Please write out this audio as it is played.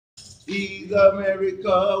He's a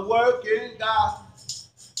miracle working God.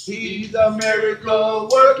 He's a miracle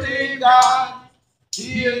working God.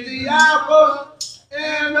 He is the Alpha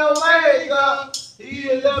and Omega. He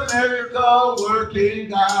is a miracle working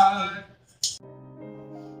God.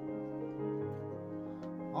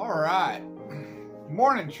 All right.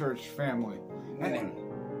 Morning, church family. And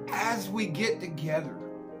as we get together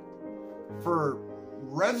for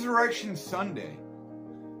Resurrection Sunday,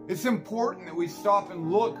 it's important that we stop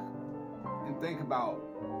and look and think about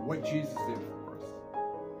what Jesus did for us.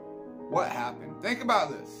 What happened? Think about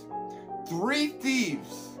this. 3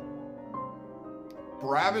 thieves,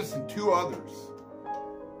 Barabbas and 2 others,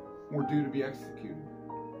 were due to be executed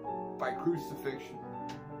by crucifixion.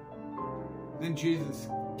 Then Jesus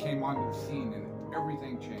came onto the scene and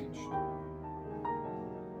everything changed.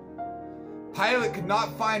 Pilate could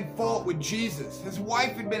not find fault with Jesus. His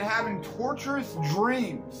wife had been having torturous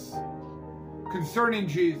dreams concerning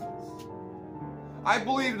Jesus. I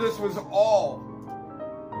believe this was all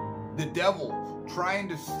the devil trying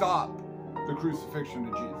to stop the crucifixion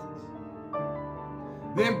of Jesus.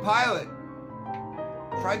 Then Pilate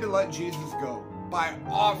tried to let Jesus go by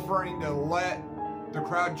offering to let the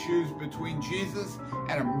crowd choose between Jesus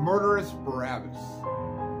and a murderous Barabbas.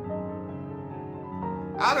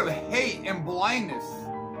 Out of hate and blindness,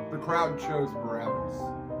 the crowd chose Barabbas.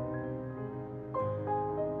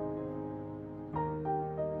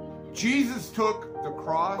 Jesus took the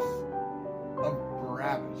cross of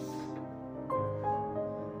Barabbas.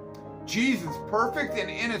 Jesus, perfect and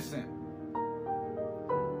innocent,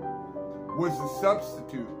 was the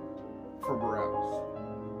substitute for Barabbas.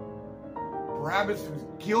 Barabbas was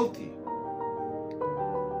guilty,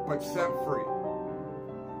 but set free.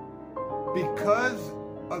 Because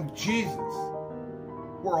of Jesus,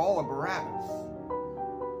 we're all a Barabbas.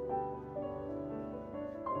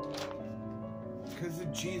 Because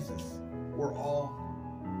of Jesus, we're all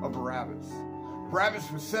a Barabbas.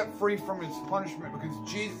 Barabbas was set free from his punishment because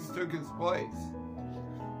Jesus took his place.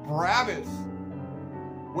 Barabbas,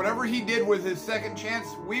 whatever he did with his second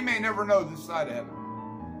chance, we may never know this side of heaven.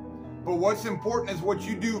 But what's important is what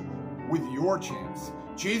you do with your chance.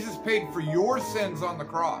 Jesus paid for your sins on the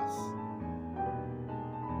cross.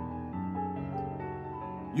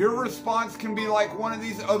 Your response can be like one of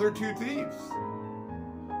these other 2 thieves.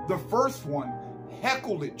 The first one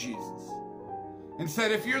heckled at Jesus and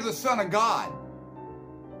said, "If you're the Son of God,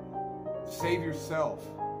 save yourself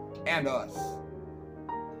and us."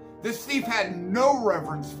 This thief had no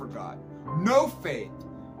reverence for God, no faith.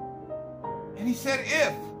 And he said,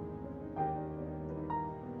 "If,"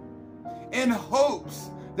 in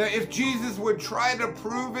hopes that if Jesus would try to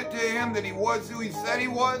prove it to him that he was who he said he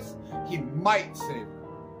was, he might save him.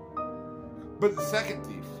 But the second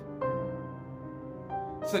thief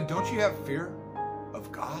said, "Don't you have fear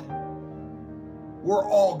of God? We're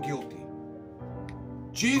all guilty.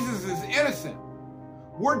 Jesus is innocent.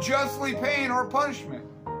 We're justly paying our punishment."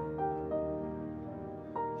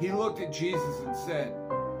 He looked at Jesus and said,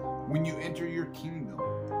 "When you enter your kingdom,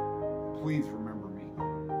 please remember me."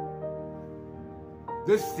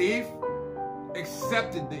 This thief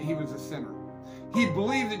accepted that he was a sinner. He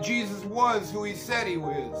believed that Jesus was who he said he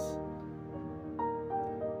was.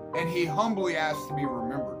 And he humbly asked to be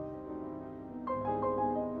remembered.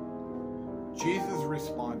 Jesus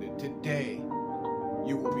responded, "Today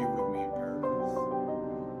you will be with me in paradise."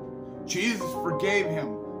 Jesus forgave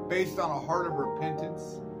him based on a heart of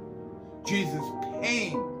repentance. Jesus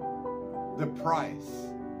paying the price.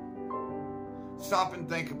 Stop and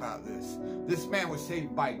think about this. This man was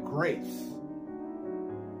saved by grace.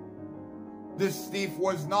 This thief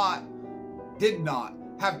did not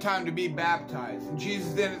have time to be baptized. And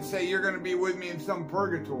Jesus didn't say, "You're going to be with me in some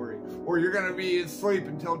purgatory," or "You're going to be asleep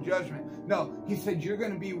until judgment." No, he said, "You're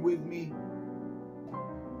going to be with me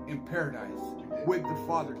in paradise with the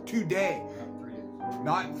Father today,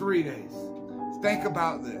 not in 3 days. Think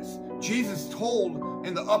about this. Jesus told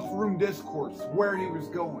in the upper room discourse where he was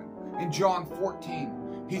going. In John 14,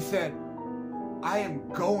 he said, "I am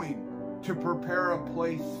going to prepare a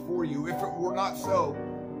place for you. If it were not so,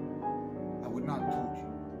 I would not have told you."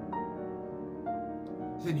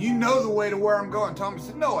 He said, "You know the way to where I'm going." Thomas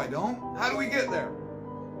said, "No, I don't. How do we get there?"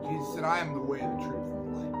 Jesus said, "I am the way, the truth,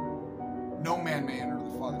 and the life. No man may enter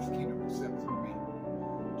the Father's kingdom except through me."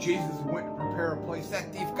 Jesus went to prepare a place.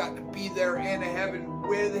 That thief got to be there in heaven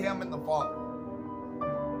with him and the Father.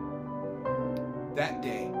 That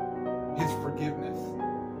day, his forgiveness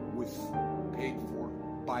was paid for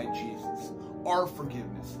by Jesus. Our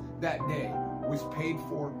forgiveness that day was paid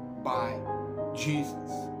for by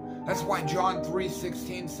Jesus. That's why John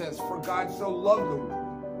 3:16 says, "For God so loved the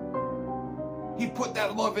world, He put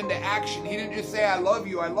that love into action. He didn't just say, I love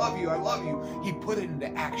you, I love you, I love you. He put it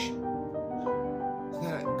into action.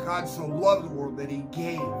 That God so loved the world that he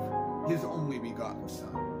gave his only begotten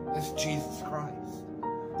Son. That's Jesus Christ.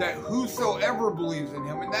 That whosoever believes in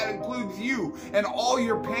him, and that includes you and all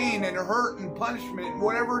your pain and hurt and punishment and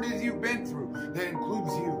whatever it is you've been through, that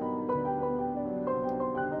includes you.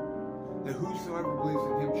 That whosoever believes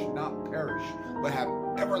in him should not perish, but have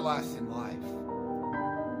everlasting life.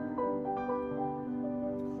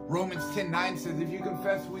 Romans 10:9 says, if you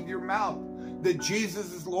confess with your mouth that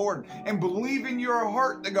Jesus is Lord and believe in your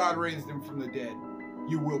heart that God raised him from the dead,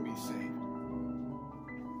 you will be saved.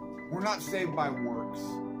 We're not saved by works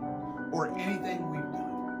or anything we've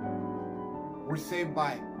done. We're saved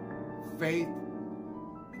by faith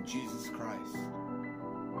in Jesus Christ.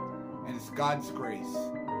 And it's God's grace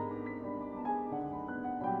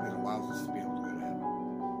that allows us to be able to go to heaven.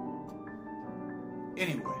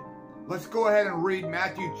 Anyway, let's go ahead and read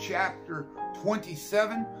Matthew chapter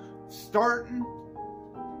 27, starting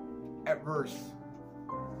at verse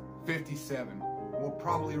 57. We'll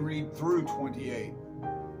probably read through 28.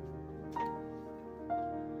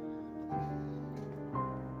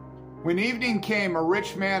 When evening came, a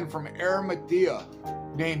rich man from Arimathea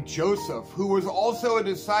named Joseph, who was also a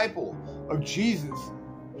disciple of Jesus,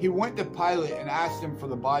 he went to Pilate and asked him for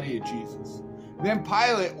the body of Jesus. Then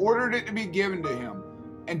Pilate ordered it to be given to him,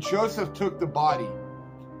 and Joseph took the body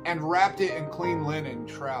and wrapped it in clean linen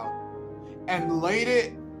shroud and laid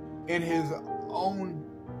it in his own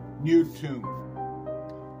new tomb.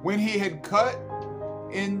 When he had cut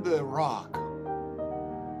in the rock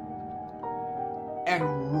and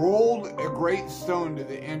rolled a great stone to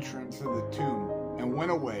the entrance of the tomb and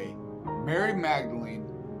went away, Mary Magdalene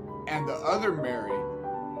and the other Mary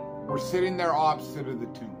were sitting there opposite of the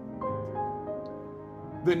tomb.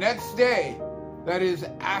 The next day, that is,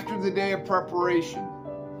 after the day of preparation,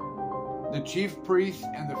 the chief priests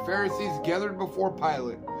and the Pharisees gathered before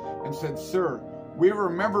Pilate and said, Sir, we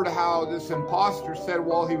remembered how this impostor said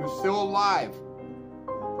while he was still alive,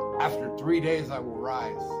 after 3 days I will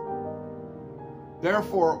rise.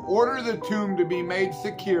 Therefore, order the tomb to be made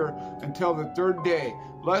secure until the third day,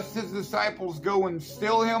 lest his disciples go and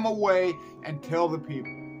steal him away and tell the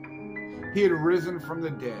people he had risen from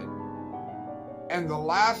the dead. And the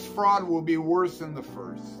last fraud will be worse than the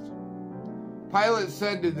first. Pilate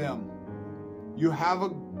said to them, You have a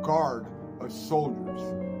guard of soldiers.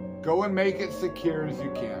 Go and make it secure as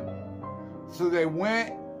you can. So they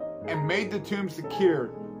went and made the tomb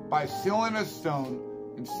secure by sealing a stone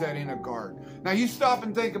and setting a guard. Now you stop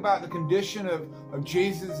and think about the condition of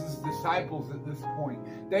Jesus' disciples at this point.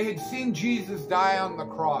 They had seen Jesus die on the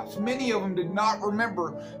cross. Many of them did not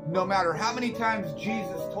remember, no matter how many times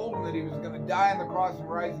Jesus told them that he was going to die on the cross and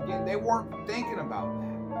rise again, they weren't thinking about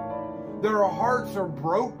that. Their hearts are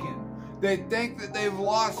broken. They think that they've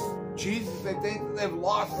lost Jesus. They think that they've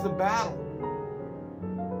lost the battle.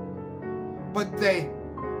 But they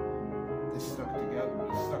stuck together.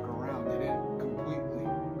 They stuck around. They didn't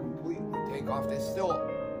completely take off.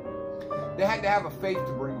 They had to have a faith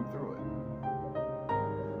to bring them through it.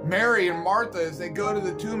 Mary and Martha, as they go to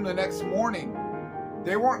the tomb the next morning,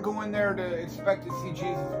 they weren't going there to expect to see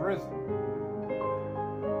Jesus risen.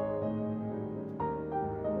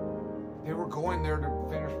 They were going there to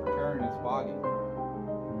finish preparing his body.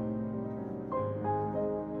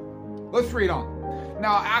 Let's read on.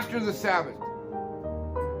 Now, after the Sabbath,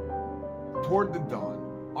 toward the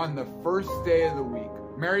dawn, on the first day of the week,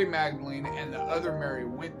 Mary Magdalene and the other Mary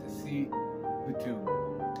went to see the tomb.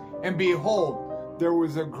 And behold, there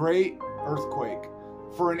was a great earthquake,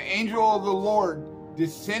 for an angel of the Lord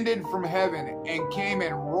descended from heaven and came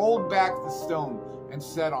and rolled back the stone and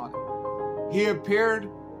sat on it.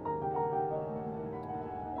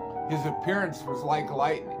 His appearance was like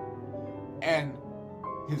lightning, and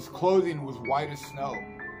his clothing was white as snow.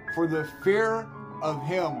 For the fear of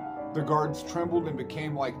him, the guards trembled and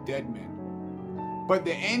became like dead men. But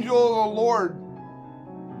the angel of the Lord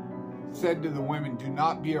said to the women, Do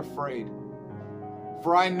not be afraid,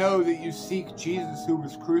 for I know that you seek Jesus who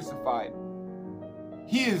was crucified.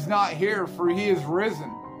 He is not here, for he is risen.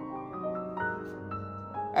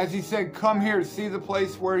 As he said, Come here, see the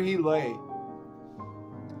place where he lay.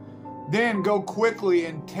 Then go quickly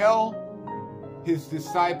and tell his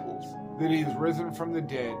disciples that he is risen from the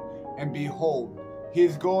dead, and behold, he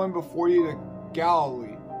is going before you to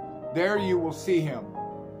Galilee. There you will see him.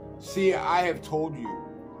 See, I have told you.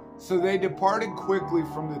 So they departed quickly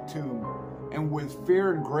from the tomb, and with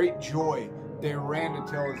fear and great joy they ran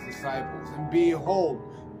to tell his disciples. And behold,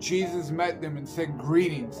 Jesus met them and said,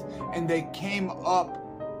 Greetings. And they came up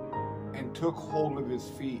and took hold of his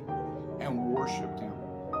feet and worshipped him.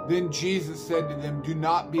 Then Jesus said to them, "Do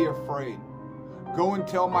not be afraid. Go and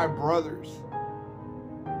tell my brothers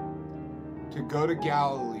to go to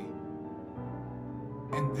Galilee,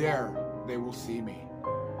 and there they will see me."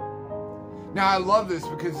 Now I love this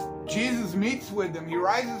because Jesus meets with them. He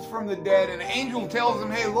rises from the dead, and an angel tells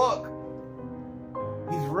him, "Hey, look,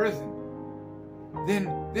 he's risen."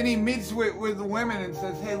 Then he meets with the women and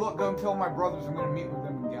says, "Hey, look, go and tell my brothers I'm going to meet with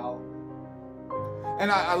them in Galilee."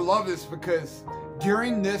 And I love this because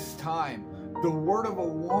during this time, the word of a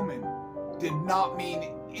woman did not mean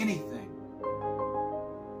anything.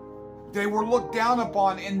 They were looked down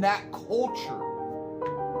upon in that culture.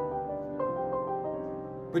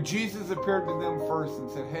 But Jesus appeared to them first and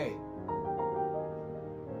said, "Hey,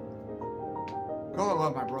 go and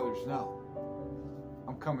let my brothers know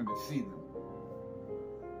I'm coming to see them.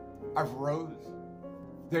 I've rose.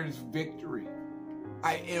 There's victory.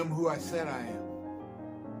 I am who I said I am."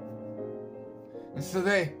 And so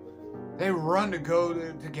they run to go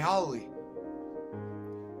to Galilee.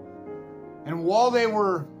 And while they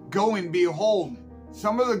were going, behold,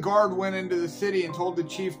 some of the guard went into the city and told the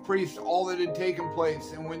chief priests all that had taken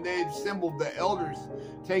place. And when they had assembled, the elders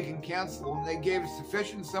taken counsel, and they gave a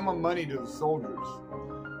sufficient sum of money to the soldiers,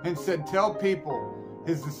 and said, "Tell people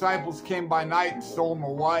his disciples came by night and stole him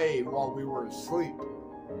away while we were asleep.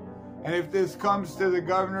 And if this comes to the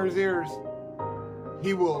governor's ears,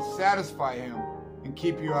 he will satisfy him and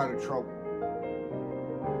keep you out of trouble."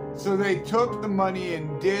 So they took the money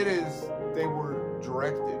and did as they were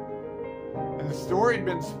directed. And the story had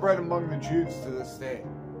been spread among the Jews to this day.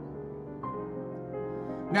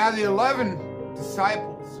 Now the 11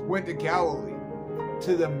 disciples went to Galilee,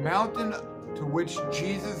 to the mountain to which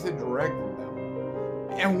Jesus had directed them.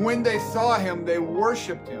 And when they saw him, they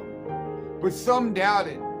worshipped him. But some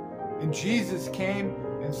doubted. And Jesus came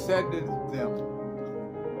and said to them,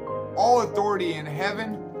 "All authority in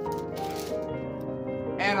heaven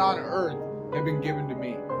and on earth have been given to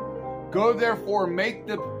me. Go therefore, make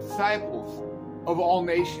the disciples of all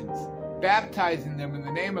nations, baptizing them in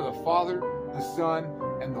the name of the Father, the Son,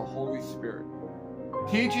 and the Holy Spirit,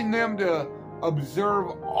 teaching them to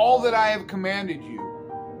observe all that I have commanded you.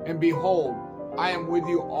 And behold, I am with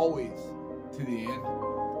you always to the end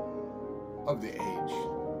of the age."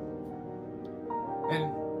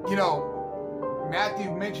 And, you know,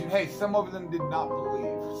 Matthew mentioned, hey, some of them did not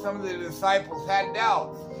believe. Some of the disciples had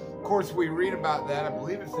doubts. Of course, we read about that. I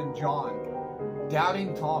believe it's in John.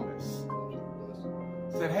 Doubting Thomas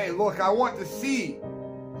said, "Hey, look, I want to see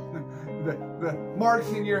the marks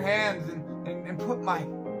in your hands and put my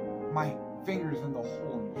fingers in the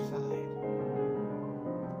hole in your side."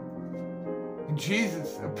 And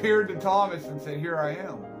Jesus appeared to Thomas and said, "Here I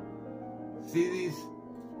am. See these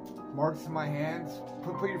marks in my hands?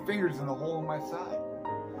 Put your fingers in the hole in my side."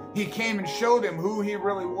 He came and showed him who he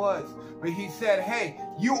really was. But he said, "Hey,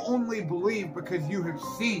 you only believe because you have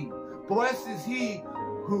seen. Blessed is he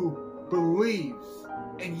who believes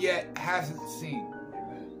and yet hasn't seen."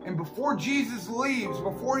 And before Jesus leaves,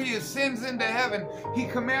 before he ascends into heaven, he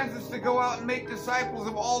commands us to go out and make disciples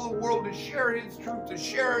of all the world, to share his truth, to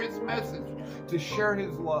share his message, to share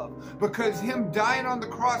his love. Because him dying on the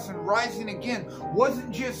cross and rising again wasn't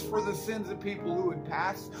just for the sins of people who had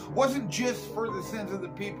passed, wasn't just for the sins of the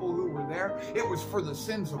people who were there, it was for the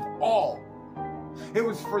sins of all. It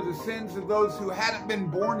was for the sins of those who hadn't been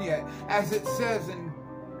born yet, as it says in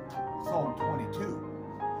Psalm 22.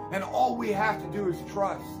 And all we have to do is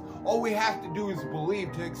trust. All we have to do is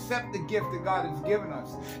believe, to accept the gift that God has given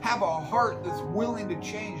us. Have a heart that's willing to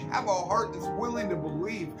change. Have a heart that's willing to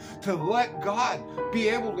believe. To let God be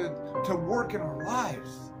able to work in our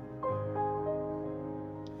lives.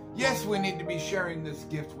 Yes, we need to be sharing this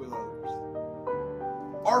gift with others.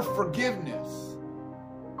 Our forgiveness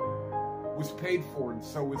was paid for, and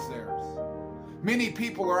so was theirs. Many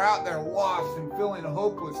people are out there lost and feeling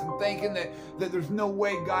hopeless and thinking that there's no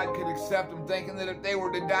way God could accept them, thinking that if they were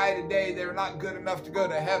to die today, they're not good enough to go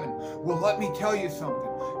to heaven. Well, let me tell you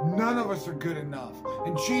something. None of us are good enough.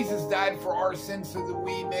 And Jesus died for our sins so that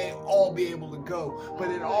we may all be able to go. But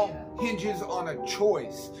it all hinges on a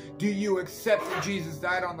choice. Do you accept that Jesus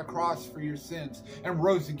died on the cross for your sins and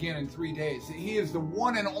rose again in 3 days? That he is the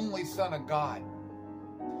one and only Son of God.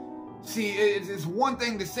 See, it's one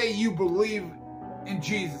thing to say you believe in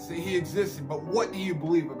Jesus, that he existed, but what do you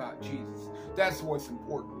believe about Jesus? That's what's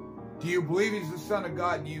important. Do you believe he's the Son of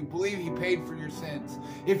God? Do you believe he paid for your sins?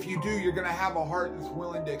 If you do, you're going to have a heart that's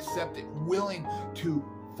willing to accept it, willing to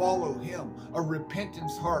follow him, a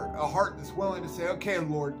repentance heart, a heart that's willing to say, okay,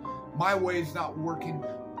 Lord, my way's not working.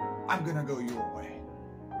 I'm going to go your way.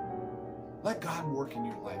 Let God work in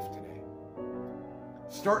your life today.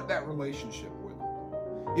 Start that relationship with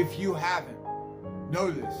him. If you haven't,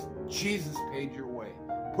 know this. Jesus paid your way.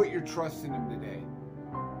 Put your trust in him today.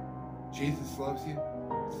 Jesus loves you.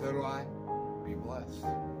 So do I. Be blessed.